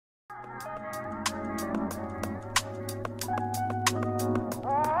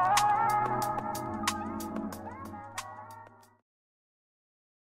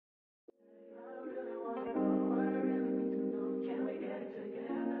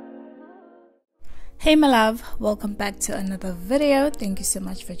Hey my love, welcome back to another video. Thank you so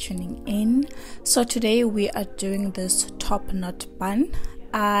much for tuning in. So today we are doing this top knot bun.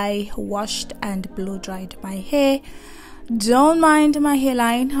 I washed and blow dried my hair. Don't mind my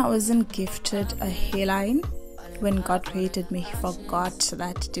hairline. I wasn't gifted a hairline. When God created me, He forgot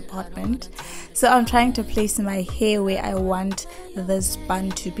that department. So I'm trying to place my hair where I want this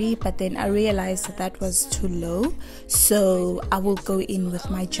bun to be, but then I realized that was too low. So I will go in with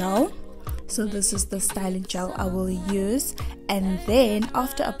my gel. So this is the styling gel I will use, and then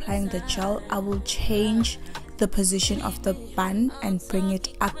after applying the gel I will change the position of the bun and bring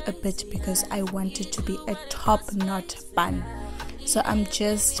it up a bit because I want it to be a top knot bun. So I'm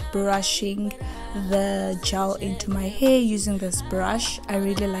just brushing the gel into my hair using this brush. I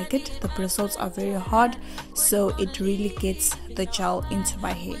really like it. The bristles are very hard, so it really gets the gel into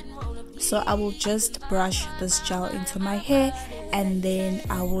my hair. So I will just brush this gel into my hair and then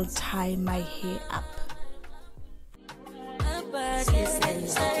I will tie my hair up.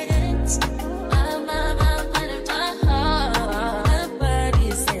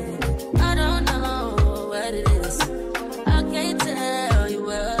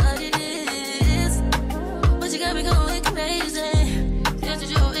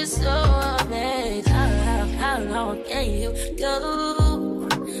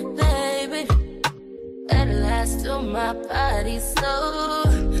 My body so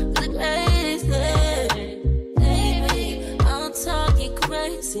crazy, baby. I'm talking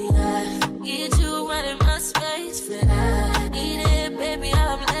crazy. I get you right in my space, but I need it, baby.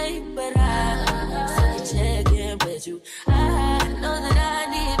 I'm late, but I check in with you. I know that I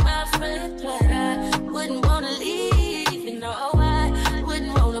need my friend, but I wouldn't wanna leave. You know, I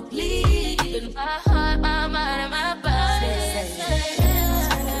wouldn't wanna bleed in my heart, my mind, and my body.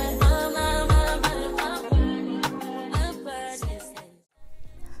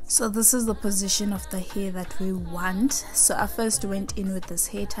 So this is the position of the hair that we want. So I first went in with this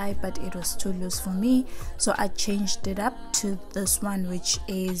hair tie, but it was too loose for me, so I changed it up to this one, which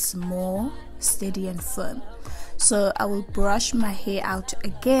is more steady and firm. So I will brush my hair out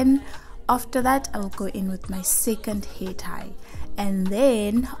again. After that I will go in with my second hair tie, and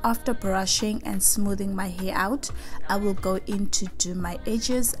then after brushing and smoothing my hair out I will go in to do my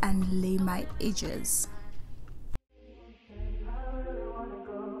edges and lay my edges.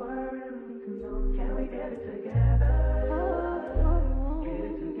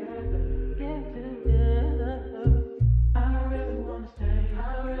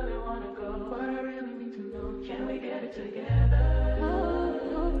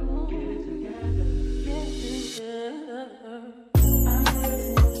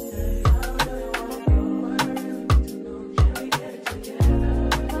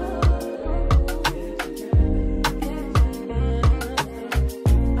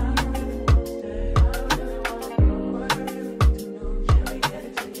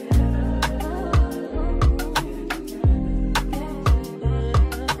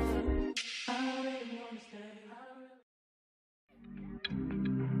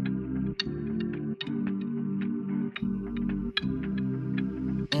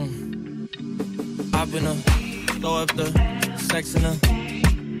 Hop in her, throw up the sex in her.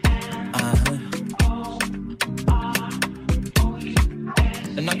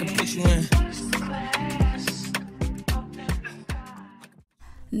 And I can push you in.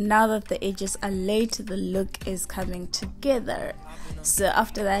 Now that the edges are laid, the look is coming together. So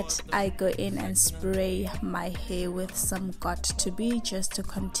after that I go in and spray my hair with some got to be, just to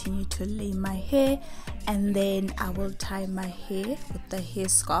continue to lay my hair, and then I will tie my hair with the hair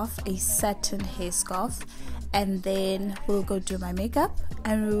scarf, a satin hair scarf, and then we'll go do my makeup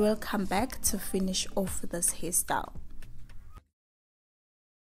and we will come back to finish off this hairstyle.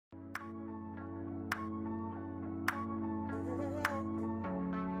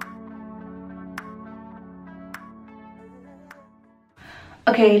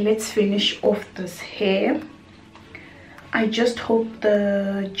 Okay, let's finish off this hair. I just hope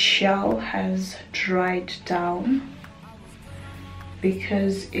the gel has dried down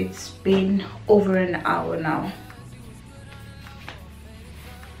because it's been over an hour now.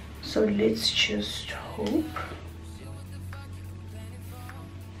 So let's just hope.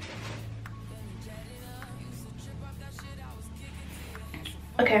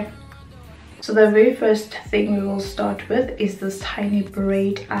 Okay. So the very first thing we will start with is this tiny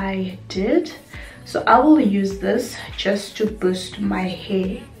braid I did. So I will use this just to boost my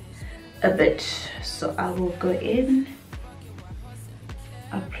hair a bit. So I will go in,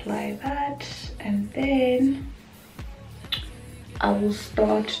 apply that, and then I will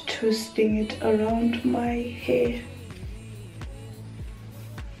start twisting it around my hair.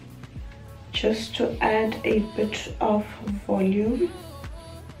 just to add a bit of volume.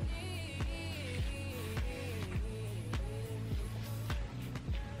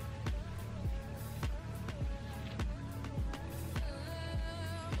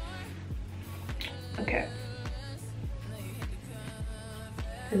 Okay,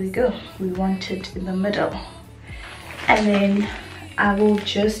 there we go. We want it in the middle, and then I will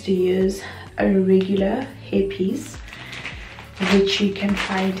just use a regular hairpiece, which you can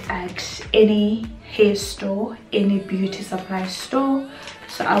find at any hair store, any beauty supply store.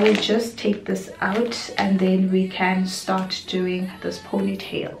 So I will just take this out, and then we can start doing this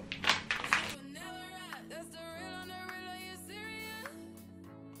ponytail.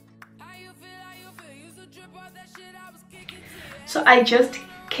 So I just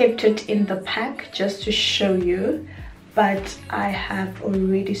kept it in the pack just to show you, but I have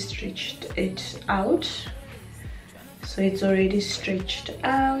already stretched it out. So it's already stretched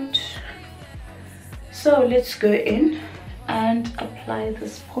out. So let's go in and apply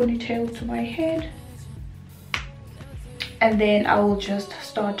this ponytail to my head, and then I will just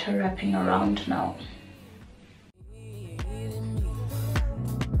start wrapping around now.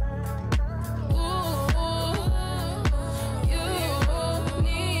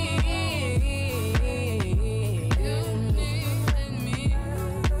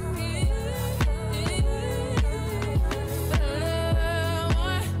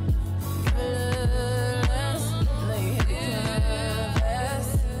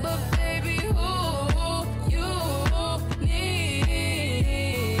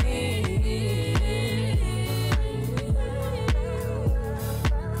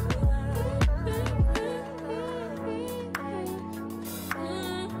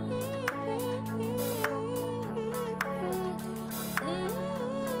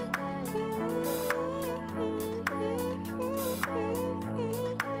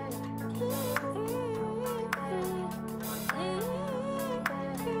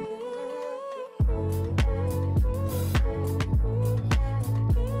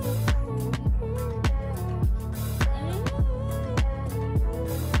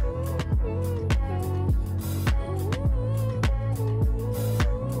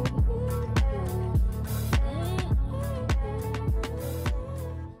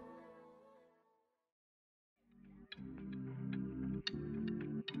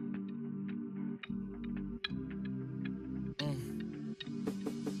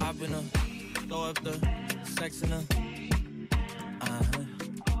 I've been throw up the sex in her.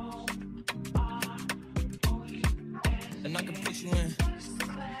 And I can put you in.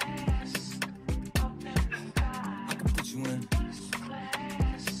 I can put you in.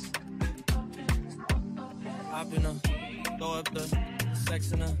 I've been throw up the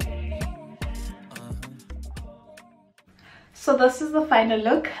sex in her. So this is the final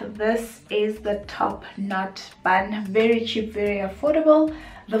look. This is the top knot bun. Very cheap, very affordable.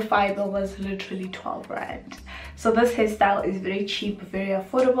 The fiber was literally 12 rand. So this hairstyle is very cheap, very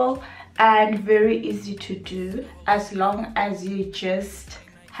affordable, and very easy to do, as long as you just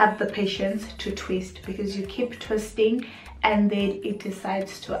have the patience to twist, because you keep twisting and then it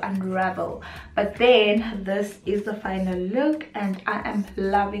decides to unravel. But then this is the final look, and I am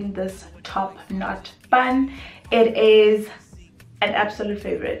loving this top knot bun. It is an absolute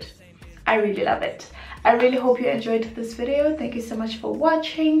favorite. I really love it. I really hope you enjoyed this video. Thank you so much for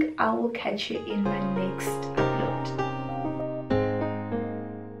watching. I will catch you in my next